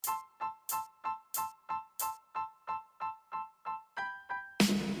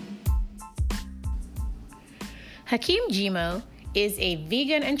Hakeem Jimo is a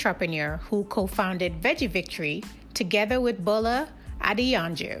vegan entrepreneur who co-founded Veggie together with Bola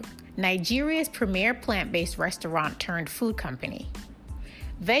Adeyanju, Nigeria's premier plant-based restaurant turned food company.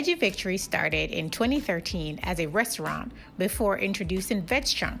 Veggie started in 2013 as a restaurant before introducing Veg,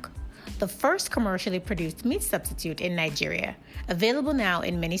 the first commercially produced meat substitute in Nigeria, available now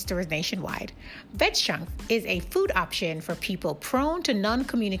in many stores nationwide. Veg is a food option for people prone to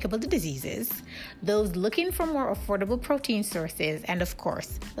non-communicable diseases, those looking for more affordable protein sources, and of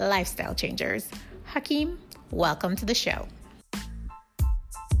course, lifestyle changers. Hakeem, welcome to the show.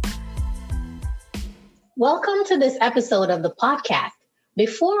 Welcome to this episode of the podcast.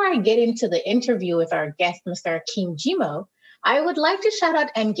 Before I get into the interview with our guest, Mr. Hakeem Jimo, I would like to shout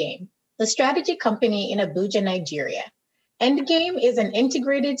out Endgame, the strategy company in Abuja, Nigeria. Endgame is an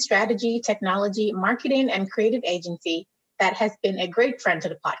integrated strategy, technology, marketing, and creative agency that has been a great friend to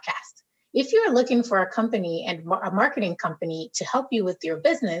the podcast. If you're looking for a company and a marketing company to help you with your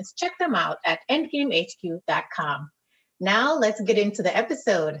business, check them out at endgamehq.com. Now let's get into the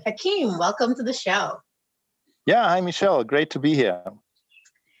episode. Hakeem, welcome to the show. Yeah, hi, Michelle. Great to be here.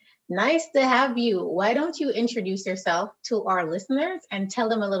 Nice to have you. Why don't you introduce yourself to our listeners and tell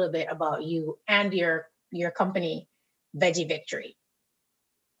them a little bit about you and your company, Veggie.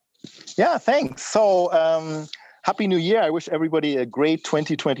 Yeah, thanks. So happy New Year. I wish everybody a great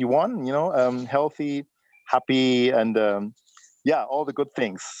 2021, healthy, happy, and all the good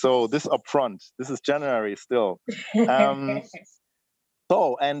things. So this upfront, this is January still.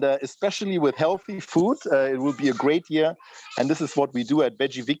 Especially with healthy food, it will be a great year. And this is what we do at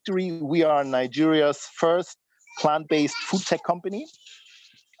Veggie. We are Nigeria's first plant-based food tech company.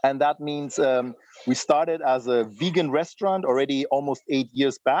 And that means we started as a vegan restaurant already almost 8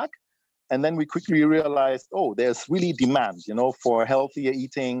 years back. And then we quickly realized, there's really demand, for healthier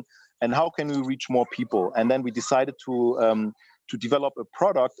eating. And how can we reach more people? And then we decided to develop a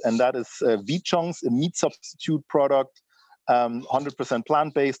product, and that is Veggie, a meat substitute product. 100%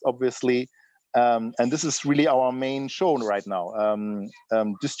 plant-based, obviously. And this is really our main show right now,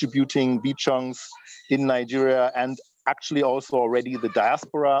 distributing Veggie in Nigeria and actually also already the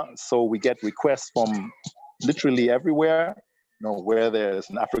diaspora. So we get requests from literally everywhere, where there's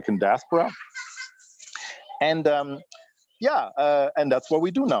an African diaspora. And and that's what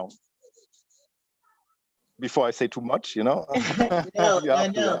we do now. Before I say too much, No.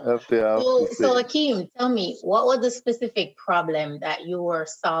 So Hakeem, tell me, what was the specific problem that you were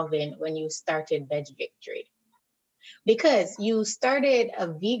solving when you started Veggie? Because you started a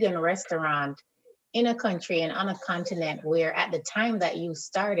vegan restaurant in a country and on a continent where at the time that you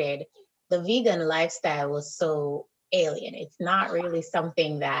started, the vegan lifestyle was so alien. It's not really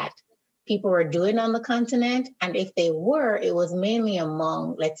something that people were doing on the continent. And if they were, it was mainly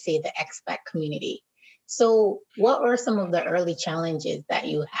among, let's say, the expat community. So what were some of the early challenges that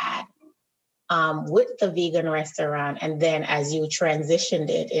you had with the vegan restaurant? And then as you transitioned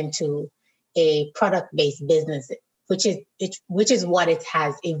it into a product-based business, which is what it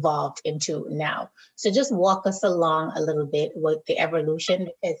has evolved into now. So just walk us along a little bit with the evolution,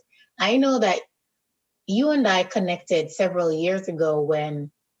 because I know that you and I connected several years ago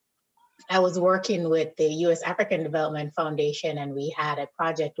when I was working with the U.S. African Development Foundation, and we had a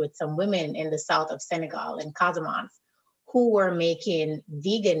project with some women in the south of Senegal, in Casamance, who were making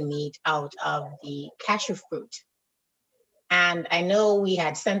vegan meat out of the cashew fruit. And I know we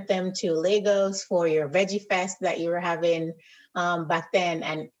had sent them to Lagos for your Veggie Fest that you were having back then.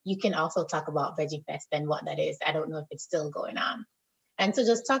 And you can also talk about Veggie Fest and what that is. I don't know if it's still going on. And so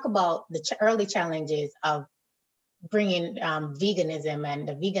just talk about the early challenges of bringing veganism and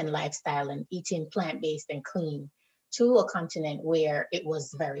the vegan lifestyle and eating plant-based and clean to a continent where it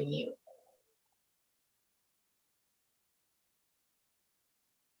was very new.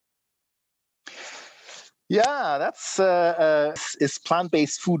 Yeah, is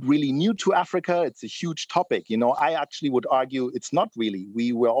plant-based food really new to Africa? It's a huge topic. I actually would argue it's not really.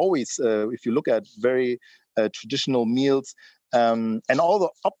 We were always, if you look at very traditional meals, and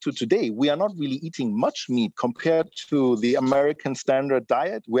although up to today, we are not really eating much meat compared to the American standard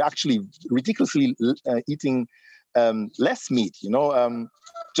diet. We're actually ridiculously eating less meat.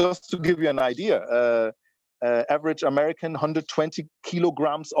 Just to give you an idea, average American 120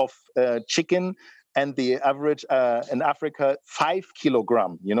 kilograms of chicken, and the average in Africa 5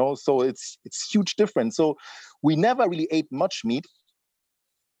 kilograms. So it's huge difference. So we never really ate much meat.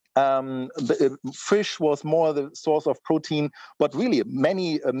 Fish was more the source of protein, but really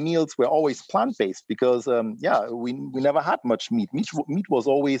many meals were always plant-based because we never had much meat. Meat was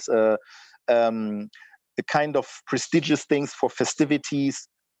always a kind of prestigious things for festivities,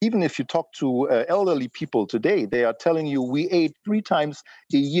 even if you talk to elderly people today, they are telling you we ate 3 times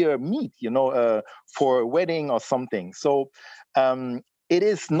a year meat, for a wedding or something. So it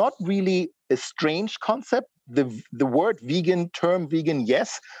is not really a strange concept. The word vegan, term vegan,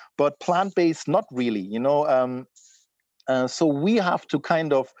 yes, but plant-based, not really. So we have to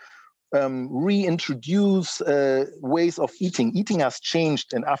kind of reintroduce ways of eating. Eating has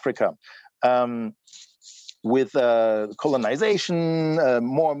changed in Africa. With colonization,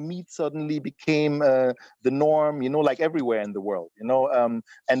 more meat suddenly became the norm, like everywhere in the world,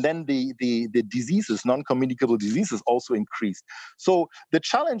 and then the diseases, non-communicable diseases also increased. So the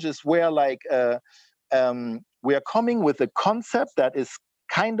challenges were like, we are coming with a concept that is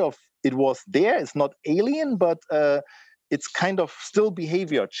kind of, it was there, it's not alien, but it's kind of still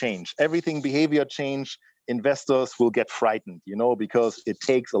behavior change. Everything behavior change, investors will get frightened, because it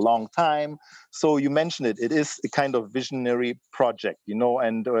takes a long time. So you mentioned it, it is a kind of visionary project,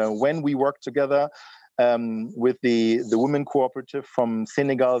 and when we work together with the women cooperative from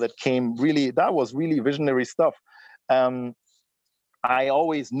Senegal, that was really visionary stuff. I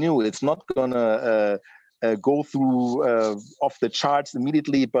always knew it's not gonna go through off the charts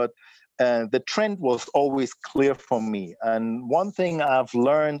immediately, but the trend was always clear for me. And one thing I've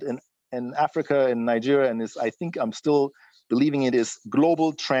learned in Africa, in Nigeria, and I think I'm still believing it, is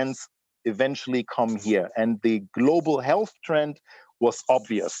global trends eventually come here. And the global health trend was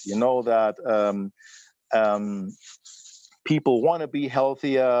obvious, that people want to be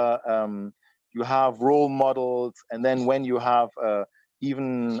healthier. You have role models. And then when you have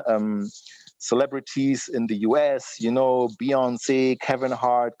even celebrities in the US, Beyonce, Kevin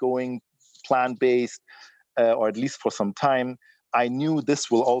Hart going plant-based, or at least for some time, I knew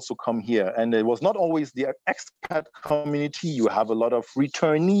this will also come here. And it was not always the expat community. You have a lot of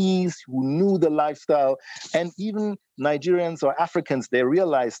returnees who knew the lifestyle. And even Nigerians or Africans, they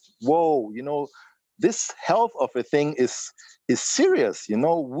realized, whoa, this health of a thing is serious.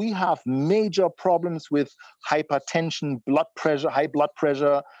 We have major problems with hypertension, blood pressure, high blood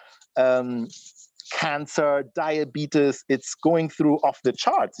pressure, cancer, diabetes. It's going through off the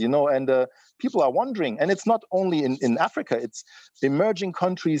charts, and people are wondering. And it's not only in Africa, it's emerging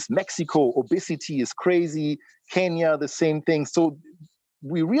countries. Mexico, obesity is crazy. Kenya, the same thing. So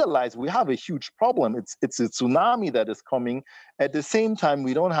we realize we have a huge problem. It's a tsunami that is coming. At the same time,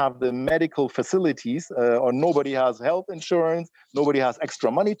 we don't have the medical facilities, or nobody has health insurance. Nobody has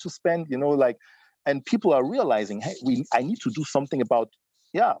extra money to spend, and people are realizing, hey, I need to do something about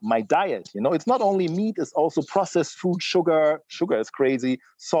my diet. It's not only meat, it's also processed food, sugar is crazy,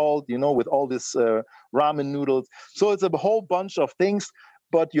 salt, with all this ramen noodles. So it's a whole bunch of things,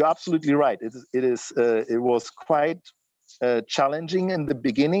 but you're absolutely right. It was quite challenging in the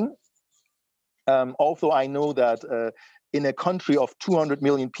beginning. Although I know that in a country of 200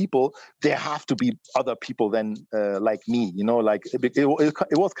 million people, there have to be other people than like me, like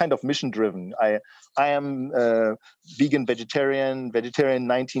it was kind of mission driven. I am vegan, vegetarian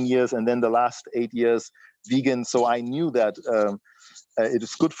 19 years, and then the last 8 years vegan. So I knew that it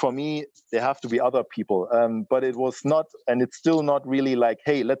is good for me. There have to be other people. But it was not, and it's still not really like,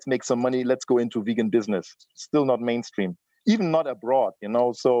 hey, let's make some money. Let's go into vegan business. Still not mainstream, even not abroad,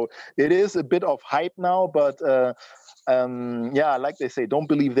 So it is a bit of hype now, but like they say, don't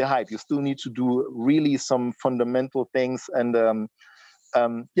believe the hype. You still need to do really some fundamental things. And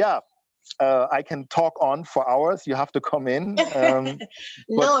I can talk on for hours. You have to come in.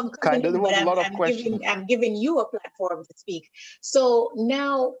 No, I'm coming in, but I'm giving you a platform to speak. So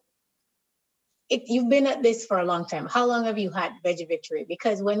now, you've been at this for a long time. How long have you had Veggie Victory?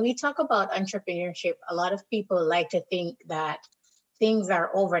 Because when we talk about entrepreneurship, a lot of people like to think that things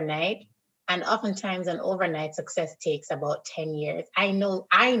are overnight. And oftentimes an overnight success takes about 10 years. I know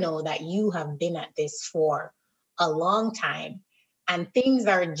that you have been at this for a long time, and things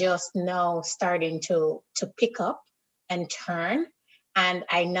are just now starting to pick up and turn. And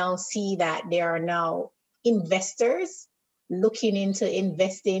I now see that there are now investors looking into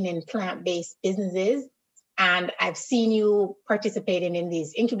investing in plant-based businesses. And I've seen you participating in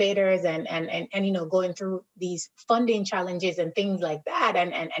these incubators and going through these funding challenges and things like that,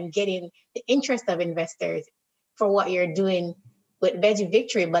 and getting the interest of investors for what you're doing with Veggie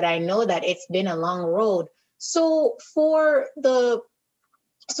Victory. But I know that it's been a long road. So for the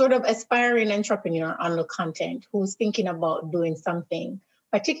sort of aspiring entrepreneur on the content who's thinking about doing something,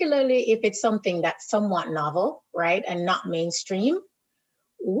 particularly if it's something that's somewhat novel, right, and not mainstream,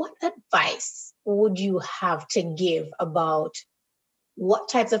 what advice would you have to give about what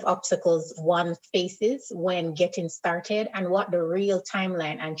types of obstacles one faces when getting started, and what the real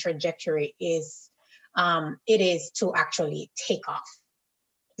timeline and trajectory is to actually take off?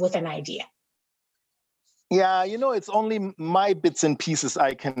 with an idea? Yeah, it's only my bits and pieces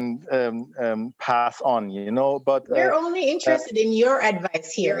I can pass on, but We're only interested in your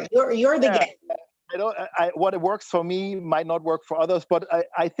advice here. You're the guest. What works for me might not work for others, but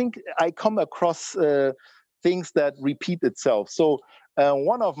I think I come across things that repeat itself. So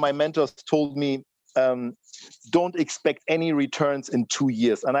one of my mentors told me, don't expect any returns in 2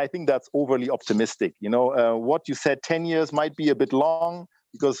 years. And I think that's overly optimistic. What you said, 10 years might be a bit long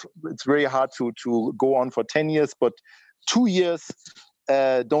because it's very hard to go on for 10 years, but 2 years,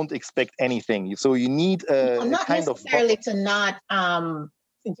 don't expect anything. So you need not kind necessarily of to not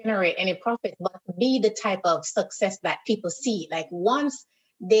generate any profit, but be the type of success that people see. Like once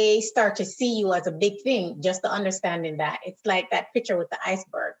they start to see you as a big thing, just the understanding that it's like that picture with the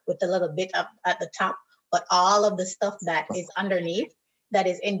iceberg with the little bit up at the top, but all of the stuff that is underneath that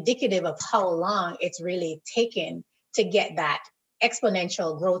is indicative of how long it's really taken to get that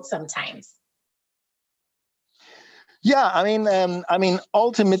exponential growth sometimes. Yeah, I mean,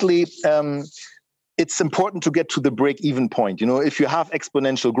 ultimately, it's important to get to the break-even point. If you have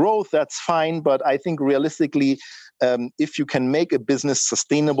exponential growth, that's fine. But I think realistically, if you can make a business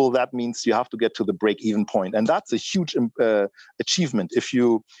sustainable, that means you have to get to the break-even point, and that's a huge achievement if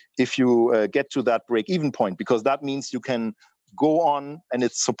you get to that break-even point, because that means you can go on and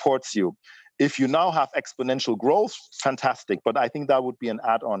it supports you. If you now have exponential growth, fantastic. But I think that would be an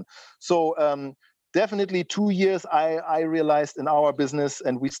add-on. So. Definitely 2 years, I realized in our business,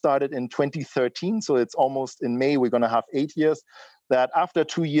 and we started in 2013, so it's almost in May, we're going to have 8 years, that after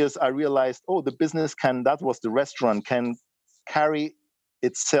 2 years, I realized, the business that was the restaurant, can carry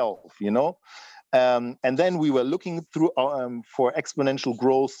itself, and then we were looking through for exponential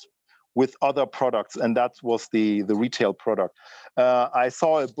growth with other products, and that was the retail product. I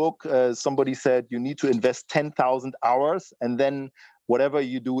saw a book, somebody said you need to invest 10,000 hours, and then whatever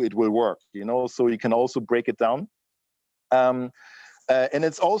you do, it will work, so you can also break it down. And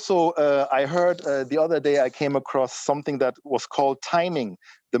it's also, I heard the other day, I came across something that was called timing.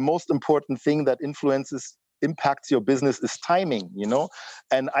 The most important thing that impacts your business is timing,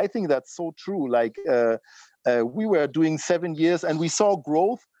 and I think that's so true. Like we were doing 7 years and we saw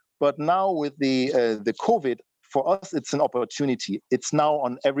growth, but now with the COVID, for us, it's an opportunity. It's now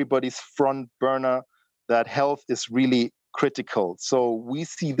on everybody's front burner that health is really critical. So we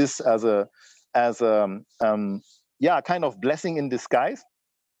see this as a kind of blessing in disguise.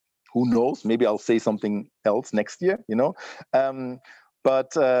 Who knows? Maybe I'll say something else next year,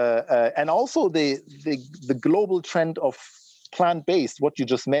 But and also the global trend of plant-based, what you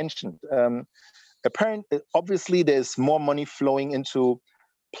just mentioned. Obviously, there's more money flowing into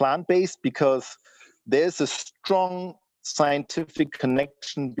plant-based because there's a strong scientific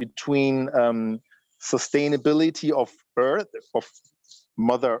connection between sustainability of Earth, of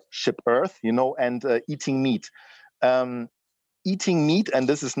mothership Earth, and eating meat. Eating meat, and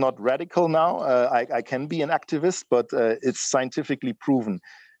this is not radical now, I can be an activist, but it's scientifically proven.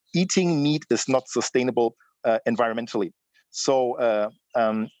 Eating meat is not sustainable environmentally. So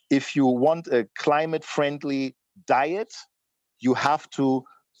if you want a climate-friendly diet, you have to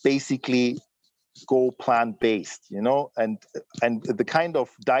basically go plant-based, and the kind of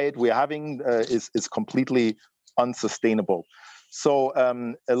diet we're having is completely unsustainable. So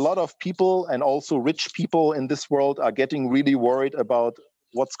a lot of people, and also rich people in this world, are getting really worried about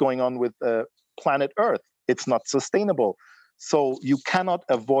what's going on with planet Earth. It's not sustainable. So you cannot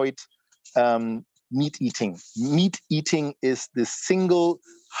avoid meat eating. Meat eating is the single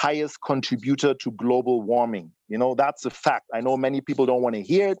highest contributor to global warming. That's a fact. I know many people don't want to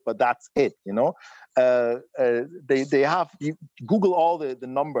hear it, but that's it. They have, you Google all the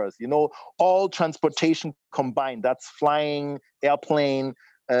numbers. All transportation combined, that's flying, airplane,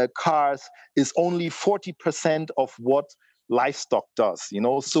 cars, is only 40% of what livestock does.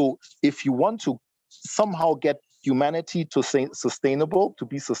 So if you want to somehow get humanity to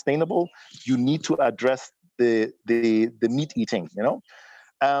be sustainable, you need to address the meat eating.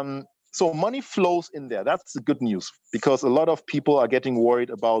 So money flows in there. That's the good news, because a lot of people are getting worried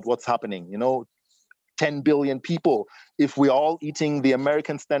about what's happening. 10 billion people. If we're all eating the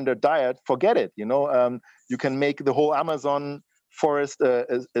American standard diet, forget it. You can make the whole Amazon forest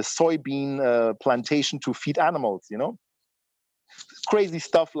a soybean plantation to feed animals. Crazy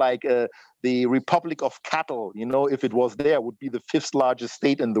stuff like the Republic of Cattle, if it was there, would be the 5th largest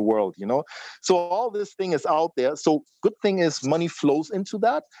state in the world, So all this thing is out there. So good thing is money flows into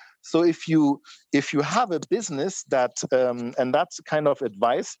that. So if you have a business that, and that's kind of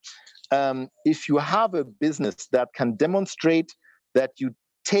advice, if you have a business that can demonstrate that you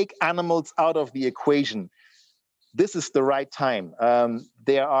take animals out of the equation, this is the right time.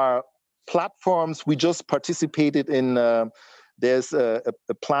 There are platforms. We just participated in. There's a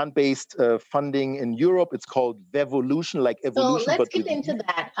plant-based funding in Europe. It's called Vevolution, like evolution. So let's but get into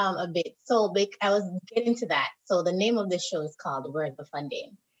that a bit. So I was getting to that. So the name of the show is called Where's the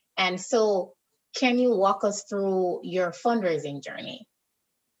Funding? And so can you walk us through your fundraising journey?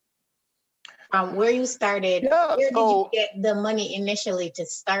 From where you started, where did you get the money initially to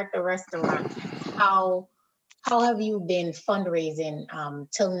start the restaurant? How have you been fundraising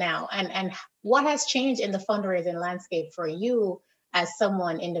till now? And what has changed in the fundraising landscape for you as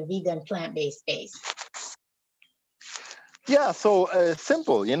someone in the vegan plant-based space? Yeah, so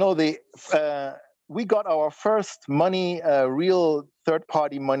simple. We got our first money, real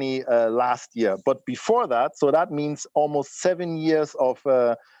third-party money last year. But before that, so that means almost 7 years of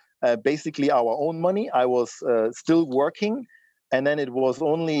basically our own money. I was still working. And then it was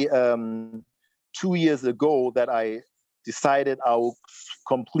only 2 years ago that I decided I will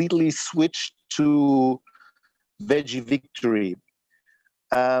completely switch to Veggie Victory.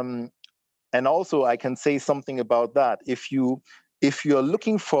 And also, I can say something about that. If you're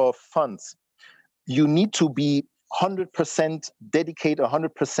looking for funds, you need to be 100% dedicate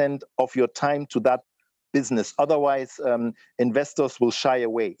 100% of your time to that business. Otherwise, investors will shy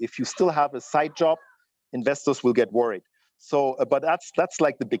away. If you still have a side job, investors will get worried. So, but that's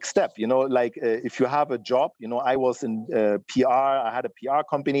like the big step, like if you have a job, I was in PR, I had a PR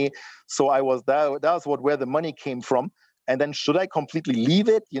company. So I was that was where the money came from. And then should I completely leave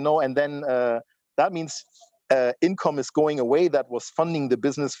it, and then that means income is going away. That was funding the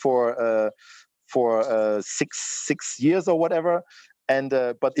business for 6 years or whatever. And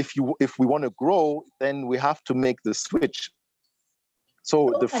but if we want to grow, then we have to make the switch.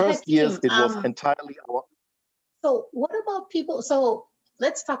 So the first Hakeem, years, it was entirely our. So what about people? So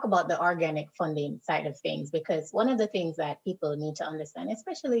let's talk about the organic funding side of things, because one of the things that people need to understand,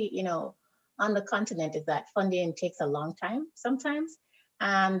 especially, on the continent, is that funding takes a long time sometimes,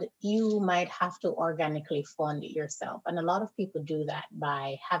 and you might have to organically fund yourself. And a lot of people do that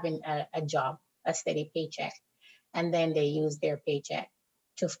by having a job, a steady paycheck, and then they use their paycheck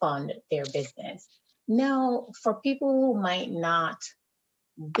to fund their business. Now, for people who might not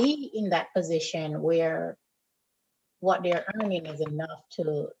be in that position where what they're earning is enough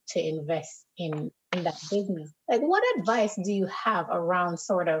to invest in that business, like, what advice do you have around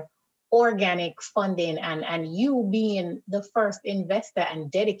sort of organic funding and you being the first investor and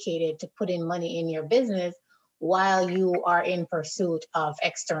dedicated to putting money in your business while you are in pursuit of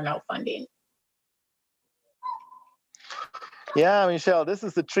external funding? Yeah, Michelle, this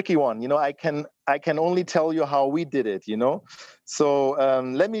is a tricky one. I can only tell you how we did it. So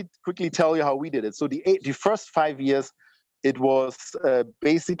let me quickly tell you how we did it. So the first 5 years, it was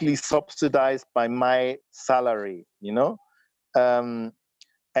basically subsidized by my salary.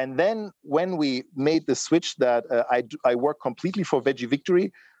 And then when we made the switch that I work completely for Veggie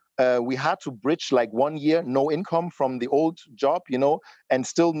Victory, we had to bridge like 1 year, no income from the old job, and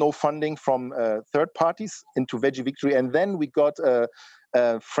still no funding from third parties into Veggie Victory. And then we got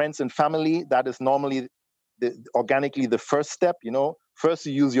friends and family. That is normally organically the first step, First,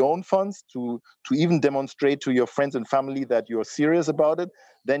 you use your own funds to even demonstrate to your friends and family that you're serious about it.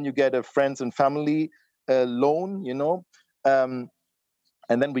 Then you get a friends and family loan,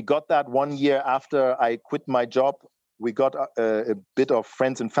 and then we got that 1 year after I quit my job. We got a bit of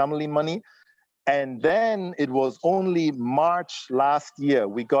friends and family money. And then it was only March last year,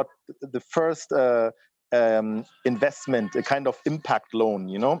 we got the first investment, a kind of impact loan,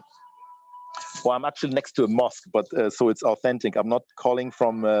 Well, I'm actually next to a mosque, but so it's authentic. I'm not calling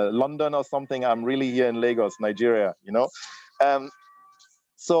from London or something. I'm really here in Lagos, Nigeria,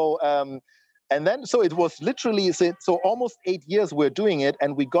 And then, so it was literally, so almost 8 years we're doing it,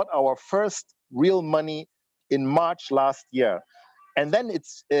 and we got our first real money in March last year. And then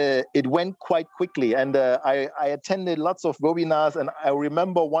it went quite quickly. And I attended lots of webinars, and I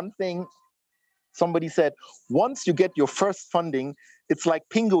remember one thing somebody said: once you get your first funding, it's like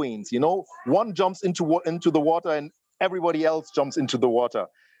penguins, one jumps into the water and everybody else jumps into the water.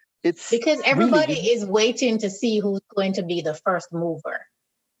 It's because everybody is waiting to see who's going to be the first mover,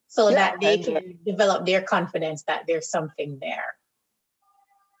 so that they can develop their confidence that there's something there.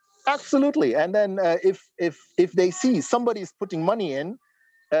 Absolutely. And then if they see somebody's putting money in,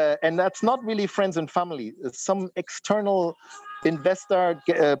 and that's not really friends and family, some external investor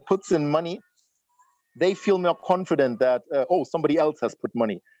puts in money, they feel more confident that, somebody else has put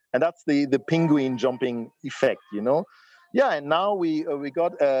money. And that's the penguin jumping effect, Yeah, and now we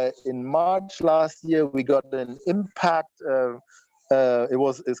got, in March last year, we got an impact.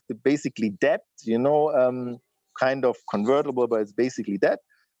 It's basically debt, kind of convertible, but it's basically debt.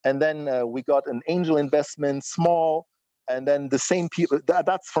 And then we got an angel investment, small, and then the same people.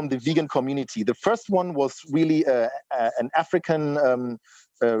 That's from the vegan community. The first one was really an African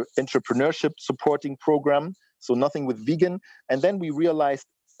entrepreneurship supporting program, so nothing with vegan. And then we realized,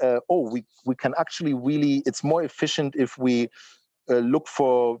 we can actually really, it's more efficient if we look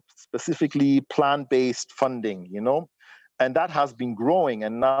for specifically plant-based funding, and that has been growing.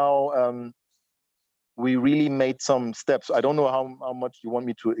 And now we really made some steps. I don't know how much you want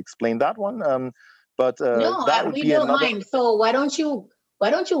me to explain that one, but no, that would we be don't another. mind. So why don't you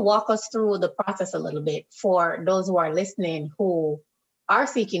walk us through the process a little bit for those who are listening who are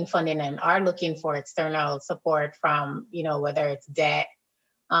seeking funding and are looking for external support from, whether it's debt,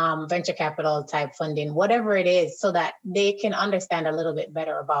 venture capital type funding, whatever it is, so that they can understand a little bit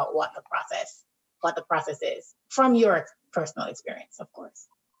better about what the process is from your personal experience, of course.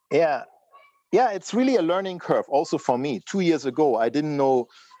 Yeah, it's really a learning curve. Also for me, 2 years ago, I didn't know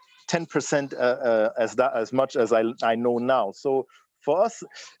 10% as much as I know now. So for us,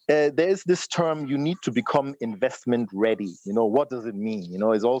 there is this term, you need to become investment ready. What does it mean?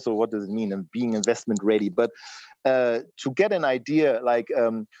 Is also what does it mean and being investment ready. But to get an idea, like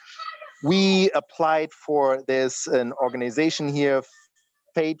we applied there's an organization here,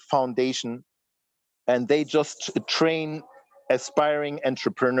 Fate Foundation, and they just train aspiring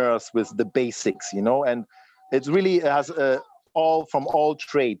entrepreneurs with the basics, and it really has all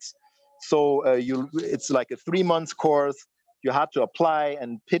trades. So it's like a 3-month course. You had to apply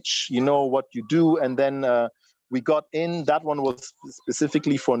and pitch, what you do. And then we got in. That one was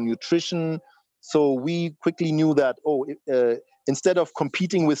specifically for nutrition. So we quickly knew that, instead of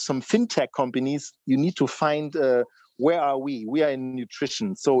competing with some fintech companies, you need to find where are we? We are in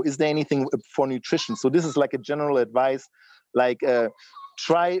nutrition. So is there anything for nutrition? So this is like a general advice, like I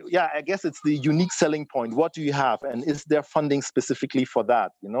guess it's the unique selling point. What do you have? And is there funding specifically for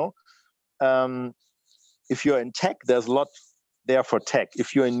that? If you're in tech, there's a lot there for tech.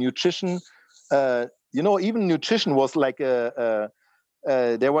 If you're in nutrition, even nutrition was like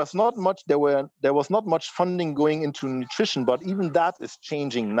there was not much funding going into nutrition, but even that is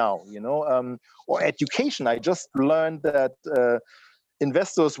changing now, or education. I just learned that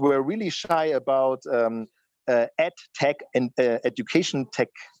investors were really shy about ed tech and education tech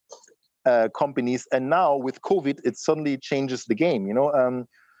companies, and now with COVID, it suddenly changes the game,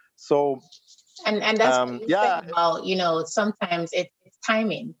 so and that's what you said about, sometimes it's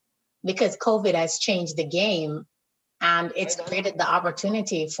timing, because COVID has changed the game. And it's created the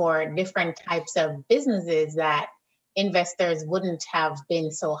opportunity for different types of businesses that investors wouldn't have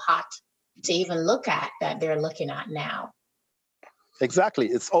been so hot to even look at that they're looking at now. Exactly.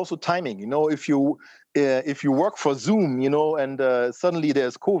 It's also timing. If you work for Zoom, and suddenly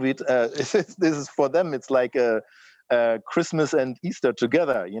there's COVID, this is for them. It's like Christmas and Easter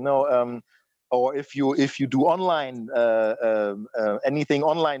together. Or if you do online anything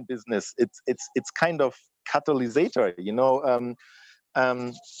online business, it's kind of catalysator, and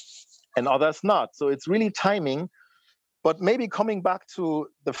others not. So it's really timing. But maybe coming back to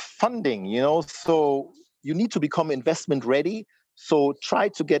the funding, so you need to become investment ready. So try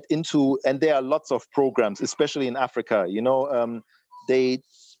to get into, and there are lots of programs, especially in Africa, they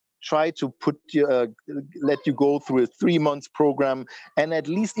try to let you go through a 3-month program. And at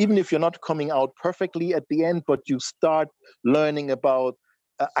least, even if you're not coming out perfectly at the end, but you start learning about,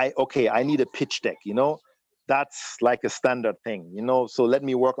 I need a pitch deck, that's like a standard thing, so let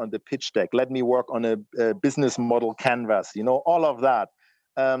me work on the pitch deck. Let me work on a business model canvas, all of that.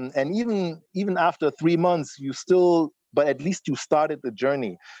 And even after 3 months, but at least you started the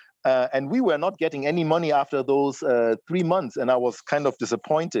journey. And we were not getting any money after those 3 months, and I was kind of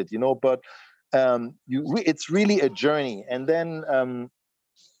disappointed, but it's really a journey. And then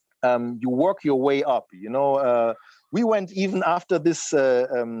you work your way up, we went even after this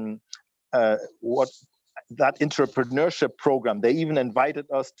that entrepreneurship program. They even invited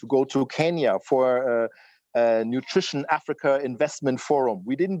us to go to Kenya for Nutrition Africa Investment Forum.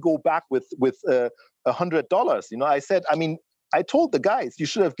 We didn't go back with $100. I said, I told the guys, you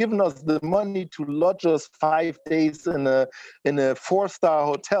should have given us the money to lodge us 5 days in a 4-star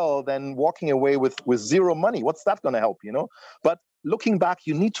hotel than walking away with zero money. What's that going to help, But looking back,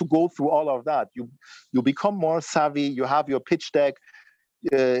 you need to go through all of that. You become more savvy. You have your pitch deck.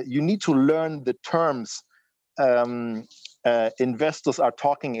 You need to learn the terms investors are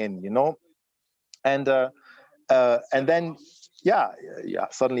talking in, and then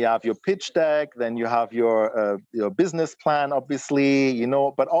suddenly you have your pitch deck, then you have your business plan, obviously,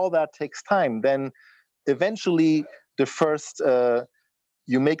 but all that takes time. Then eventually the first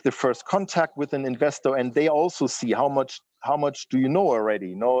you make the first contact with an investor, and they also see how much do you know already.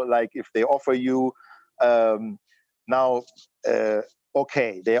 You know, like if they offer you now.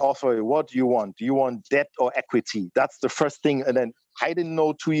 Okay, they offer you, what do you want? Do you want debt or equity? That's the first thing. And then I didn't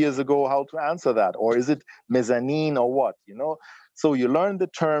know 2 years ago how to answer that. Or is it mezzanine or what? You know, so you learn the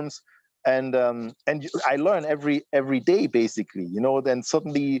terms, and I learn every day basically. You know, then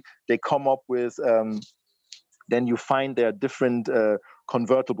suddenly they come up with. Then you find there are different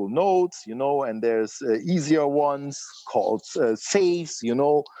convertible notes, you know, and there's easier ones called safes, you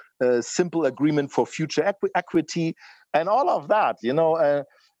know, simple agreement for future equity, and all of that, you know.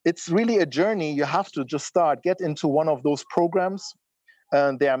 It's really a journey. You have to just get into one of those programs.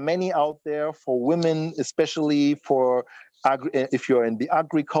 There are many out there for women, especially for if you're in the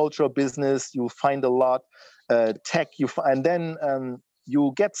agricultural business, you'll find a lot. Tech, and then you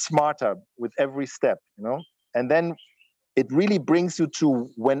get smarter with every step, you know. And then it really brings you to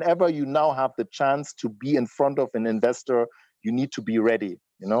whenever you now have the chance to be in front of an investor, you need to be ready,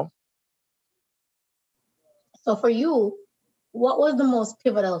 you know? So for you, what was the most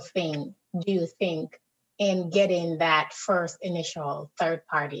pivotal thing, do you think, in getting that first initial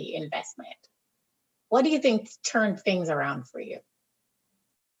third-party investment? What do you think turned things around for you?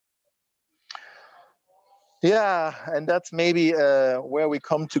 Yeah, and that's maybe where we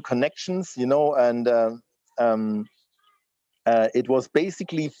come to connections, you know, and it was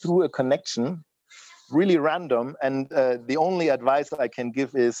basically through a connection, really random. And the only advice I can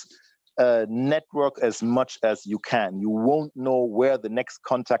give is network as much as you can. You won't know where the next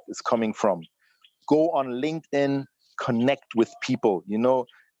contact is coming from. Go on LinkedIn, connect with people. You know,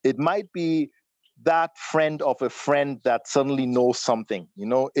 it might be that friend of a friend that suddenly knows something. You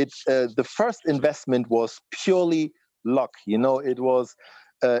know, the first investment was purely luck. You know, it was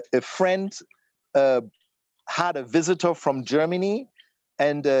a friend had a visitor from Germany,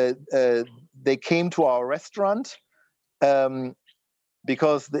 and they came to our restaurant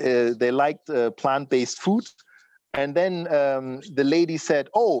because they liked plant-based food. And then the lady said,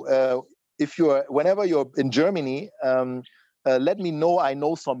 "Oh, whenever you're in Germany, let me know. I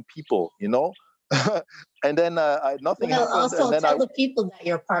know some people, you know." And then nothing happened. Also and then tell the people that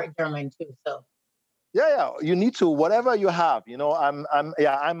you're part German too. So. Yeah, you need to, whatever you have. You know,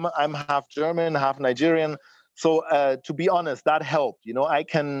 I'm half German, half Nigerian. So to be honest, that helped. You know, I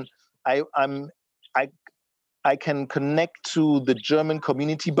can connect to the German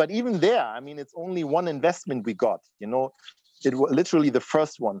community, but even there, I mean, it's only one investment we got. You know, it was literally the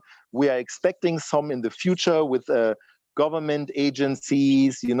first one. We are expecting some in the future with government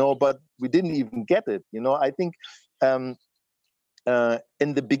agencies, you know, but we didn't even get it. You know, I think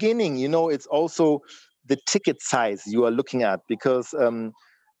in the beginning, you know, it's also the ticket size you are looking at, because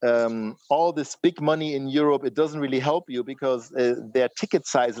all this big money in Europe, it doesn't really help you because their ticket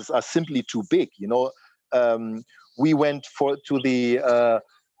sizes are simply too big. You know, we went to the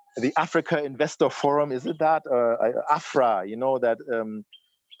Africa Investor Forum, is it that? AFRA, you know, that,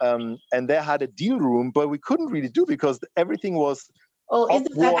 and they had a deal room, but we couldn't really do because everything was. Oh, is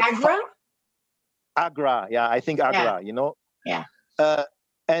that Agra? Agra, yeah, I think Agra, yeah. You know. Yeah.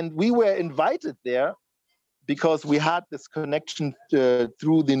 And we were invited there because we had this connection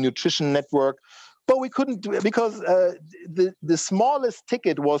through the nutrition network, but we couldn't do it because the smallest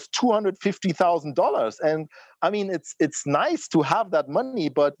ticket was $250,000. And I mean, it's nice to have that money,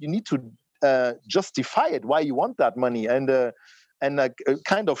 but you need to justify it, why you want that money, and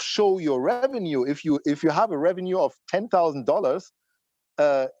kind of show your revenue. If you have a revenue of $10,000,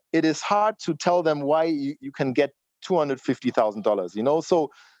 it is hard to tell them why you can get $250,000. You know,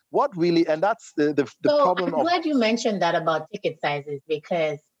 so. What really, and that's the problem. I'm glad you mentioned that about ticket sizes,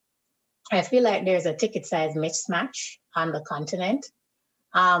 because I feel like there's a ticket size mismatch on the continent,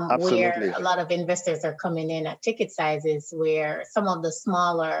 where a lot of investors are coming in at ticket sizes where some of the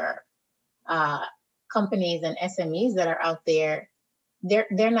smaller companies and SMEs that are out there,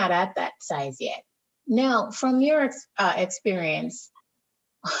 they're not at that size yet. Now, from your experience,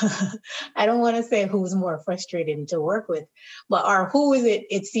 I don't want to say who's more frustrating to work with, or who is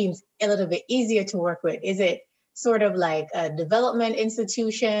it seems a little bit easier to work with? Is it sort of like a development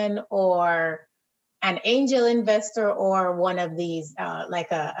institution or an angel investor, or one of these like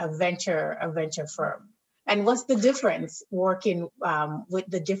a venture firm? And what's the difference working with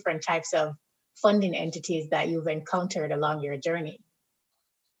the different types of funding entities that you've encountered along your journey?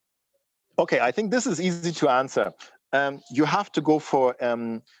 Okay, I think this is easy to answer. You have to go for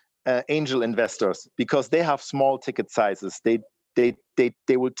angel investors because they have small ticket sizes. they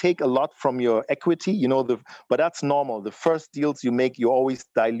will take a lot from your equity, but that's normal. The first deals you make, you always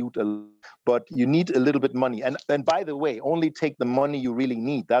dilute a lot, but you need a little bit money. And by the way, only take the money you really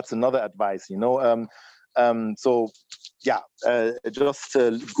need. That's another advice, So yeah, just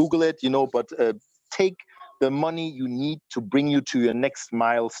Google it, but take the money you need to bring you to your next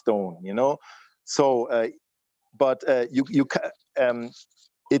milestone, So, but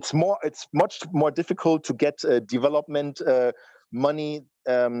it's much more difficult to get development money,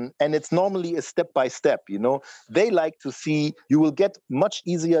 and it's normally a step by step. They like to see you will get much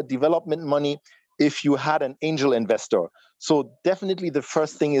easier development money if you had an angel investor. So definitely the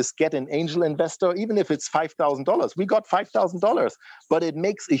first thing is get an angel investor, even if it's $5,000. We got $5,000, but it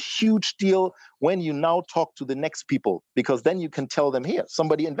makes a huge deal when you now talk to the next people, because then you can tell them, here,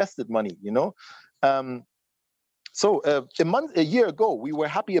 somebody invested money, So a year ago, we were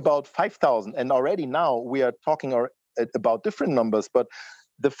happy about 5,000, and already now we are talking about different numbers, but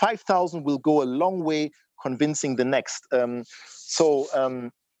the 5,000 will go a long way convincing the next.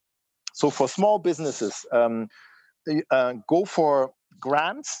 So for small businesses, go for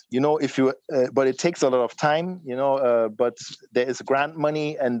grants, if you, but it takes a lot of time, but there is grant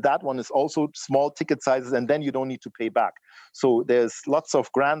money, and that one is also small ticket sizes, and then you don't need to pay back. So there's lots of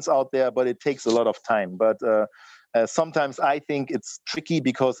grants out there, but it takes a lot of time. But sometimes I think it's tricky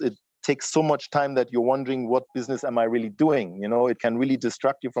because it takes so much time that you're wondering, what business am I really doing? It can really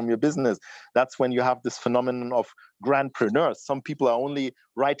distract you from your business. That's when you have this phenomenon of grantpreneurs. Some people are only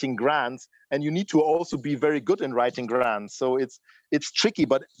writing grants, and you need to also be very good in writing grants. So it's tricky,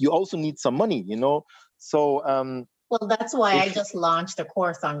 but you also need some money, So well, that's why I just launched a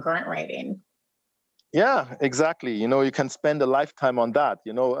course on grant writing. Yeah, exactly. You can spend a lifetime on that,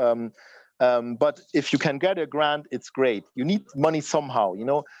 but if you can get a grant, it's great. You need money somehow,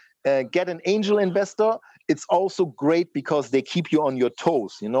 get an angel investor. It's also great because they keep you on your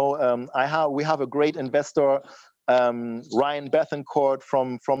toes. We have a great investor, Ryan Bethencourt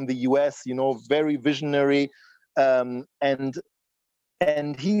from the US, very visionary. And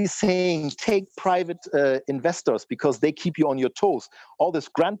he's saying, take private investors because they keep you on your toes. All this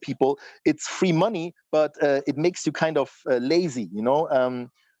grant people, it's free money, but it makes you kind of lazy,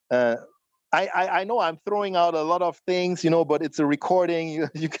 I know I'm throwing out a lot of things, but it's a recording.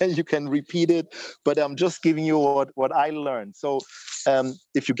 You can repeat it, but I'm just giving you what I learned. So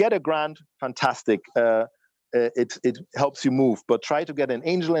if you get a grant, fantastic. It helps you move, but try to get an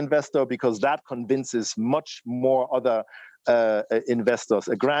angel investor because that convinces much more other investors.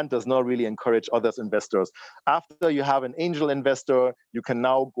 A grant does not really encourage other investors. After you have an angel investor, you can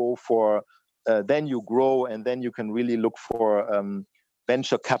now go for, then you grow, and then you can really look for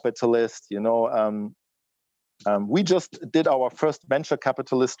venture capitalist. We just did our first venture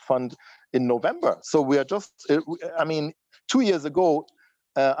capitalist fund in November. So we are just, 2 years ago,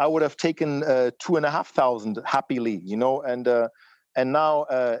 I would have taken 2,500 happily, and now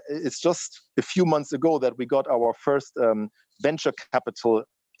it's just a few months ago that we got our first venture capital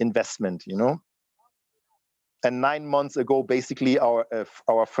investment, and 9 months ago, basically our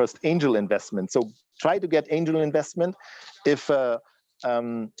first angel investment. So try to get angel investment. If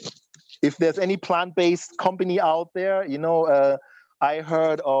there's any plant-based company out there, I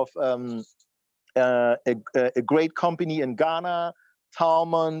heard of a great company in Ghana,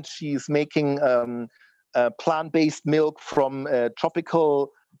 Talmont. She's making plant-based milk from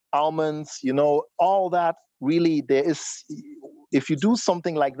tropical almonds. All that really there is. If you do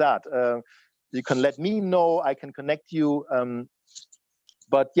something like that, you can let me know. I can connect you.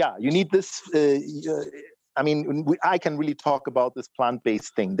 But yeah, you need this. I can really talk about this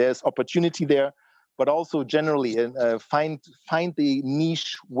plant-based thing. There's opportunity there, but also generally find the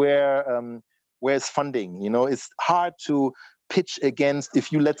niche where's funding. It's hard to pitch against,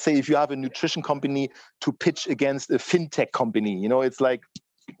 if you have a nutrition company, to pitch against a fintech company. It's like,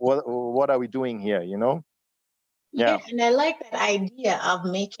 what are we doing here? Yeah, and I like that idea of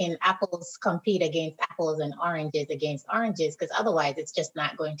making apples compete against apples and oranges against oranges, because otherwise it's just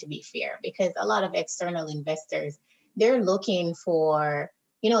not going to be fair. Because a lot of external investors, they're looking for,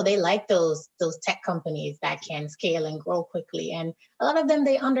 they like those tech companies that can scale and grow quickly. And a lot of them,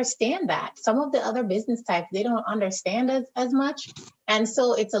 they understand that. Some of the other business types, they don't understand as much. And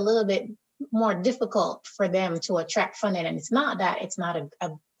so it's a little bit more difficult for them to attract funding. And it's not that it's not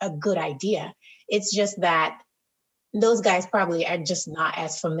a good idea. It's just that those guys probably are just not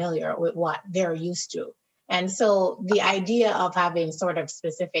as familiar with what they're used to. And so the idea of having sort of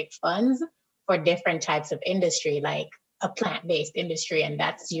specific funds for different types of industry, like a plant-based industry, and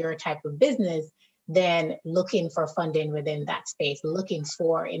that's your type of business, then looking for funding within that space, looking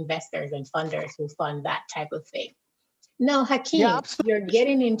for investors and funders who fund that type of thing. No, Yeah, Hakeem, absolutely. you're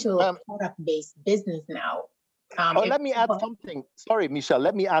getting into a Um, product-based business now. Let me add something. Sorry, Michelle.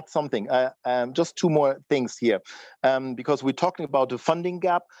 Let me add something. Just two more things here, because we're talking about the funding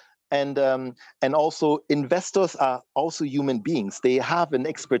gap, and also investors are also human beings. They have an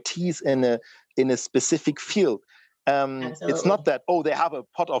expertise in a specific field. It's Absolutely. not that, oh, they have a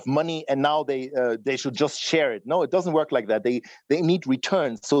pot of money and now they should just share it. No, it doesn't work like that. They need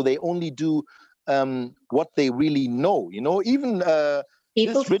returns, so they only do what they really know. Even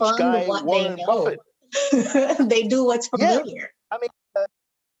People this rich fund guy what they Warren Buffett. know. They do what's Yeah, familiar. I mean,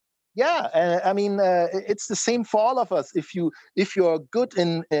 yeah, I mean, it's the same for all of us. If you're good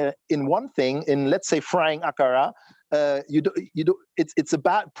in one thing, in let's say frying akara, you do it's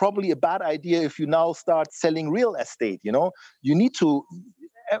probably a bad idea if you now start selling real estate. You need to.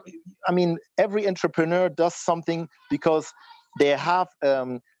 I mean, every entrepreneur does something because they have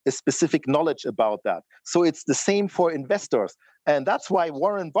a specific knowledge about that. So it's the same for investors. And that's why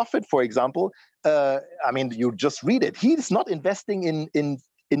Warren Buffett, for example, I mean, you just read it. He's not investing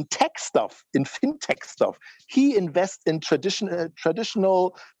in tech stuff, in fintech stuff. He invests in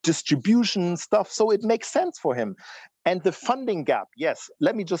traditional distribution stuff. So it makes sense for him. And the funding gap, yes,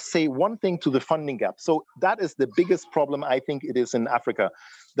 let me just say one thing to the funding gap. So that is the biggest problem I think it is in Africa,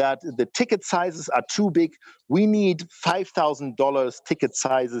 that the ticket sizes are too big. We need $5,000 ticket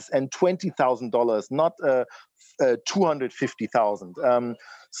sizes and $20,000, not 250,000.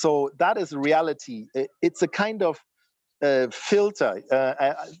 So that is reality. It's a kind of filter.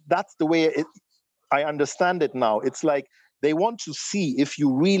 That's the way I understand it now. It's like they want to see if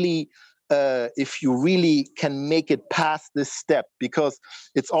you really can make it past this step, because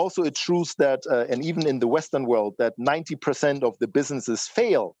it's also a truth that, and even in the Western world, that 90% of the businesses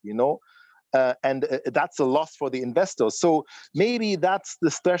fail. And that's a loss for the investors. So maybe that's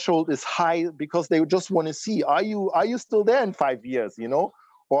the threshold is high because they just want to see, are you still there in 5 years,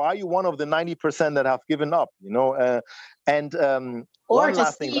 or are you one of the 90% that have given up, and Or one to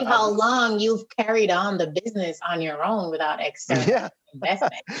last thing. see how long you've carried on the business on your own without external Yeah,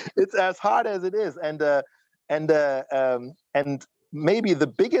 investment. it's as hard as it is, and maybe the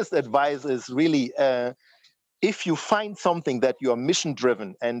biggest advice is really, if you find something that you are mission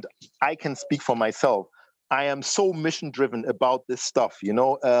driven, and I can speak for myself, I am so mission driven about this stuff,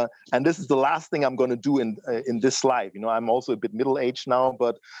 and this is the last thing I'm going to do in this life. I'm also a bit middle aged now,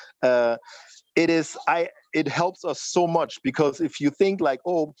 but it helps us so much, because if you think like,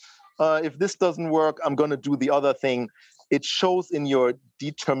 oh, if this doesn't work, I'm going to do the other thing. It shows in your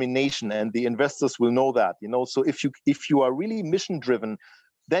determination, and the investors will know that. So if you are really mission driven,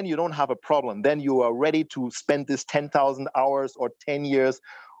 then you don't have a problem. Then you are ready to spend this 10,000 hours or 10 years.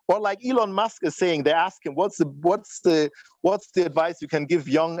 Or like Elon Musk is saying, they ask him, what's the advice you can give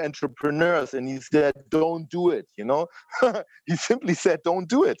young entrepreneurs? And he said, don't do it. He simply said, don't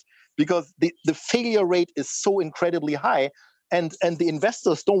do it, because the failure rate is so incredibly high, and the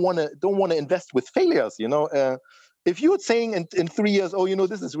investors don't want to invest with failures. If you're saying in 3 years, oh,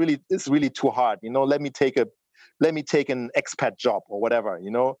 this is really too hard. Let me take an expat job or whatever.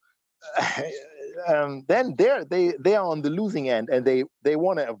 Then they are on the losing end, and they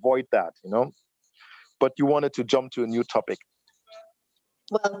want to avoid that. But you wanted to jump to a new topic.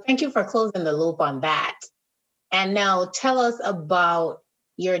 Well, thank you for closing the loop on that. And now tell us about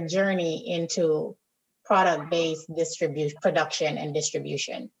your journey into product-based production and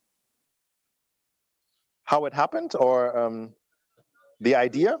distribution. How it happened, or the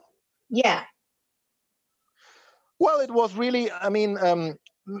idea? Yeah. Well, it was really, I mean,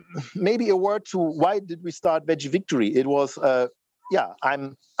 maybe a word to why did we start Veggie Victory? It was,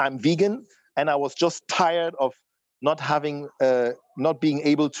 I'm vegan, and I was just tired of not being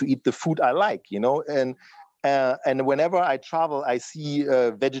able to eat the food I like, and whenever I travel, I see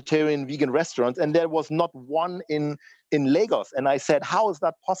vegetarian, vegan restaurants, and there was not one in Lagos. And I said, how is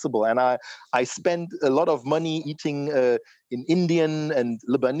that possible? And I spent a lot of money eating in Indian and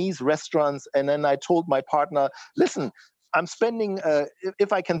Lebanese restaurants. And then I told my partner, listen, I'm spending,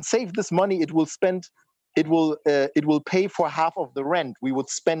 if I can save this money, it will pay for half of the rent we would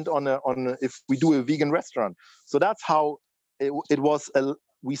spend on if we do a vegan restaurant. So that's how it was.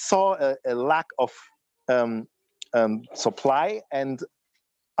 We saw a lack of supply, and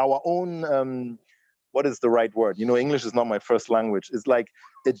our own, what is the right word? English is not my first language. It's like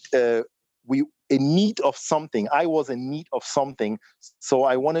we in need of something. I was in need of something, so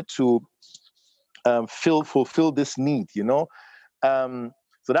I wanted to fulfill this need. So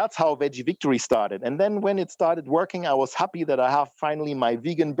that's how Veggie Victory started. And then when it started working, I was happy that I have finally my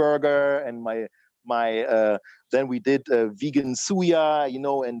vegan burger and my then we did vegan suya,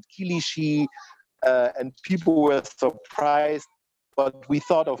 and kilishi. and people were surprised. But we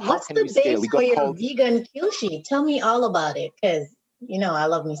thought of how What's can the we scale? base We for got your called. vegan kilshi? Tell me all about it, because I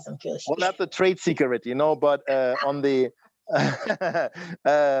love me some kilshi. Well, that's a trade secret, but on the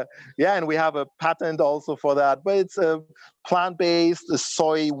yeah, and we have a patent also for that. But it's a plant-based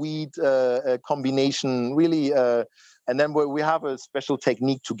soy wheat combination, really. And then we have a special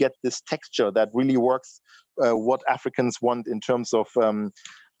technique to get this texture that really works. What Africans want in terms of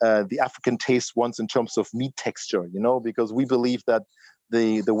the African taste wants in terms of meat texture, because we believe that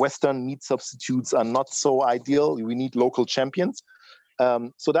the Western meat substitutes are not so ideal. We need local champions.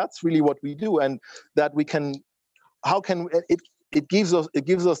 So that's really what we do, and that we can. How can it gives us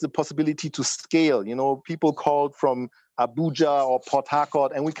the possibility to scale. People called from Abuja or Port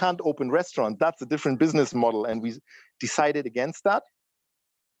Harcourt, and we can't open restaurants. That's a different business model, and we decided against that.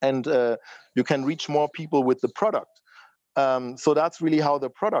 And you can reach more people with the product. So that's really how the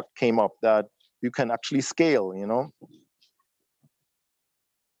product came up. That you can actually scale.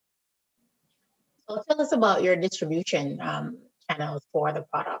 So tell us about your distribution channels for the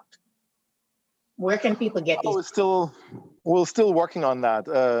product. Where can people get these? We're still working on that.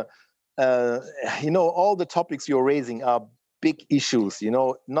 All the topics you're raising are big issues.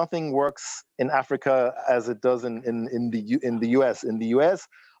 Nothing works in Africa as it does in the US. In the US,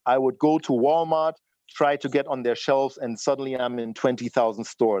 I would go to Walmart, try to get on their shelves, and suddenly I'm in 20,000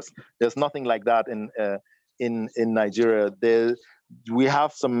 stores. There's nothing like that in Nigeria. We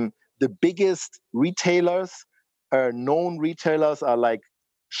have the biggest retailers, known retailers are like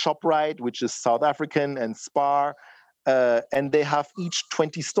ShopRite, which is South African, and Spar, and they have each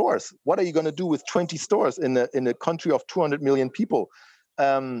 20 stores. What are you going to do with 20 stores in a country of 200 million people?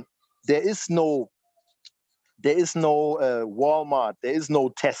 There is no Walmart, there is no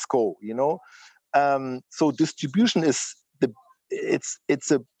Tesco. So distribution is the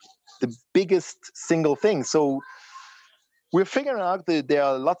biggest single thing. So we're figuring out that there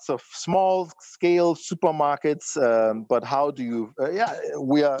are lots of small-scale supermarkets, but how do you?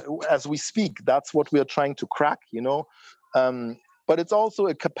 We are, as we speak. That's what we are trying to crack, But it's also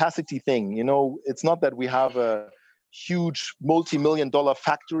a capacity thing, It's not that we have a huge multi-million-dollar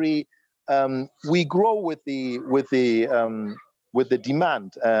factory. We grow with the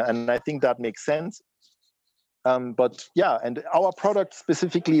demand, and I think that makes sense. But yeah, and our product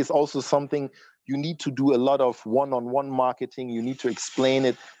specifically is also something. You need to do a lot of one-on-one marketing. You need to explain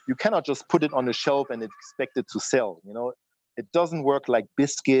it. You cannot just put it on a shelf and expect it to sell. It doesn't work like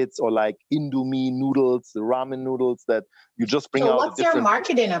biscuits or like Indomie noodles, the ramen noodles that you just bring out. So what's your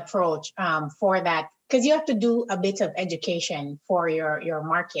marketing approach for that? Because you have to do a bit of education for your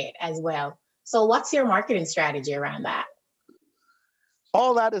market as well. So what's your marketing strategy around that?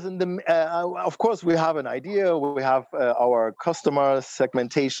 All that is in the, of course, we have an idea. We have our customer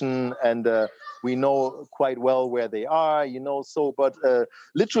segmentation, and we know quite well where they are, but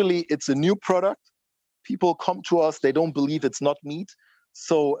literally it's a new product. People come to us, they don't believe it's not meat.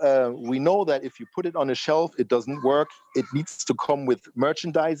 So we know that if you put it on a shelf, it doesn't work. It needs to come with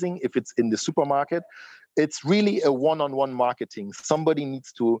merchandising if it's in the supermarket. It's really a one-on-one marketing. Somebody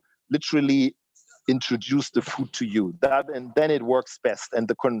needs to literally introduce the food to you, and then it works best. And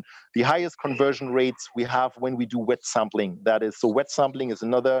the highest conversion rates we have when we do wet sampling. So wet sampling is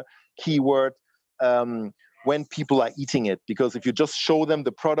another keyword when people are eating it, because if you just show them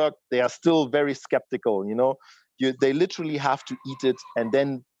the product, they are still very skeptical. They literally have to eat it, and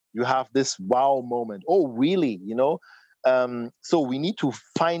then you have this wow moment. Oh, really? So we need to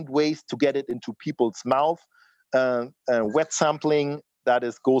find ways to get it into people's mouth. Wet sampling. That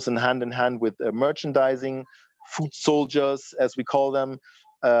goes hand in hand with merchandising, food soldiers, as we call them.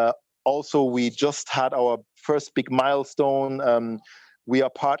 Also, we just had our first big milestone. We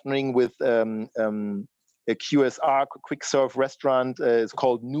are partnering with a QSR, quick serve restaurant. It's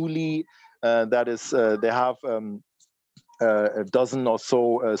called Newly. They have a dozen or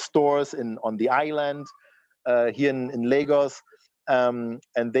so stores on the island here in Lagos. And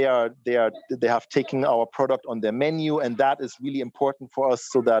they have taken our product on their menu, and that is really important for us,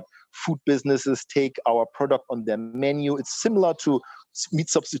 so that food businesses take our product on their menu. It's similar to meat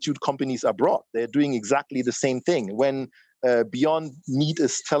substitute companies abroad. They're doing exactly the same thing. When Beyond Meat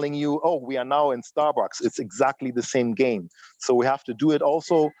is telling you, oh, we are now in Starbucks, it's exactly the same game. So we have to do it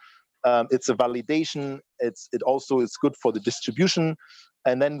also. It's a validation. It's good for the distribution.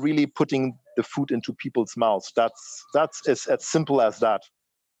 And then really putting the food into people's mouths. That's as simple as that.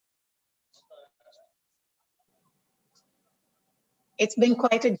 It's been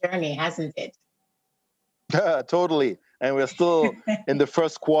quite a journey, hasn't it? Totally. And we're still in the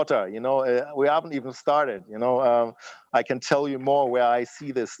first quarter, we haven't even started, I can tell you more where I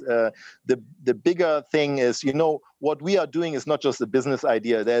see this. The bigger thing is, what we are doing is not just a business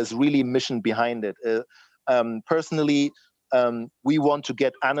idea. There's really mission behind it. Personally, we want to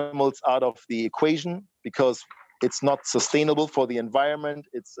get animals out of the equation because it's not sustainable for the environment.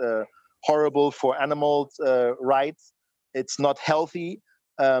 It's horrible for animals' rights. It's not healthy.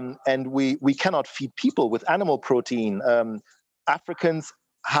 And we cannot feed people with animal protein. Africans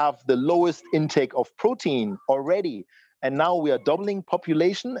have the lowest intake of protein already. And now we are doubling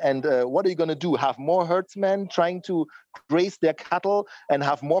population. And what are you going to do? Have more herdsmen trying to graze their cattle and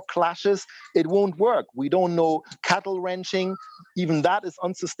have more clashes? It won't work. We don't know cattle ranching. Even that is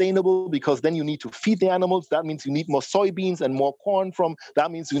unsustainable because then you need to feed the animals. That means you need more soybeans and more corn that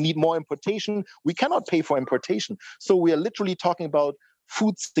means you need more importation. We cannot pay for importation. So we are literally talking about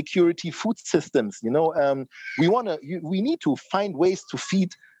food security, food systems. We need to find ways to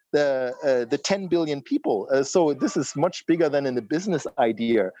feed the 10 billion people. So this is much bigger than in the business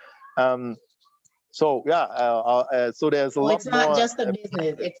idea. So there's a lot more. It's not just a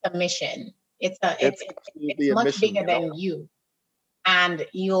business; it's a mission. It's much mission, bigger than you and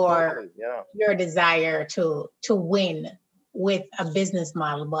your desire to win with a business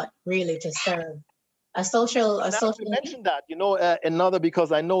model, but really to serve a social. You mentioned that, another,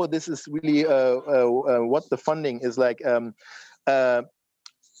 because I know this is really what the funding is like.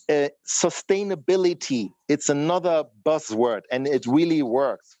 Sustainability, it's another buzzword, and it really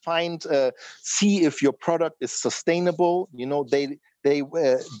works. See if your product is sustainable. They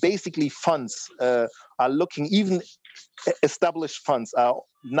basically funds are looking, even established funds are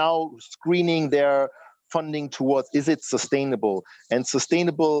now screening their funding towards, is it sustainable? And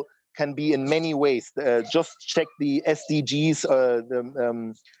sustainable can be in many ways. Just check the SDGs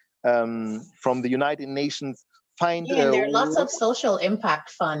from the United Nations. And there are lots of social impact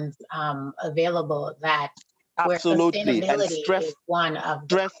funds available absolutely, where sustainability is one of them.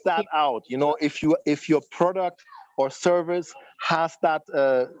 Stress that out. If your product or service has that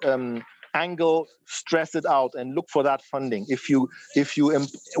angle, stress it out and look for that funding. If you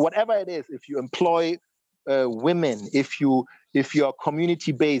whatever it is, if you employ women, if you are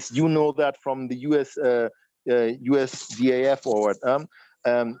community based, that from the USDAF or what.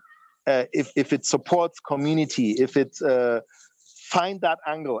 If it supports community, if it find that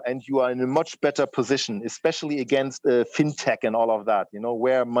angle, and you are in a much better position, especially against fintech and all of that,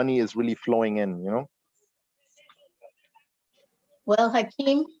 where money is really flowing in. Well,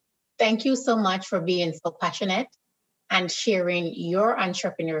 Hakeem, thank you so much for being so passionate and sharing your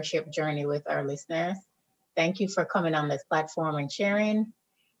entrepreneurship journey with our listeners. Thank you for coming on this platform and sharing.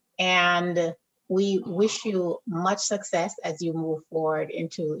 And we wish you much success as you move forward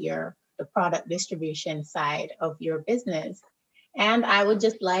into the product distribution side of your business. And I would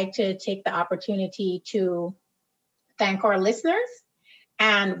just like to take the opportunity to thank our listeners.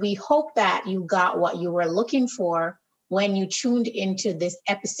 And we hope that you got what you were looking for when you tuned into this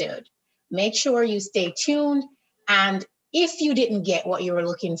episode. Make sure you stay tuned. And if you didn't get what you were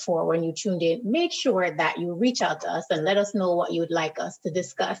looking for when you tuned in, make sure that you reach out to us and let us know what you would like us to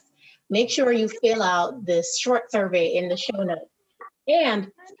discuss. Make sure you fill out the short survey in the show notes. And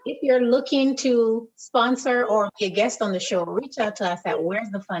if you're looking to sponsor or be a guest on the show, reach out to us at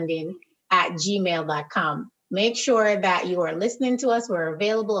where'sthefunding@gmail.com. Make sure that you are listening to us. We're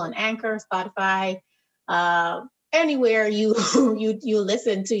available on Anchor, Spotify, anywhere you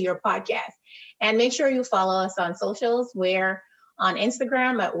listen to your podcast. And make sure you follow us on socials. We're on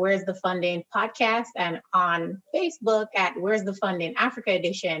Instagram at Where's the Funding Podcast and on Facebook at Where's the Funding Africa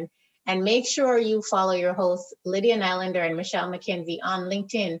Edition. And make sure you follow your hosts, Lydia Nylander and Michelle McKenzie, on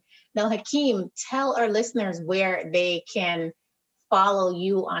LinkedIn. Now, Hakeem, tell our listeners where they can follow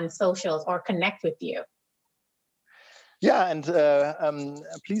you on socials or connect with you. Yeah, and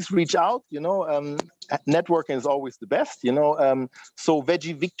please reach out. Networking is always the best. So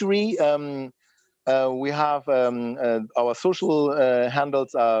Veggie Victory. We have our social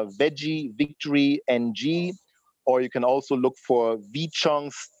handles are Veggie Victory NG, or you can also look for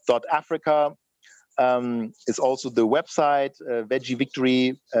vchunks.africa. It's also the website,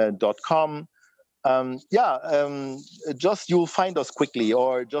 veggievictory.com. Just you'll find us quickly,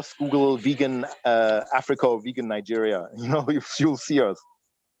 or just Google vegan Africa or vegan Nigeria. You'll see us.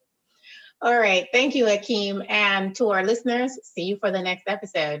 All right. Thank you, Hakeem. And to our listeners, see you for the next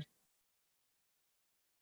episode.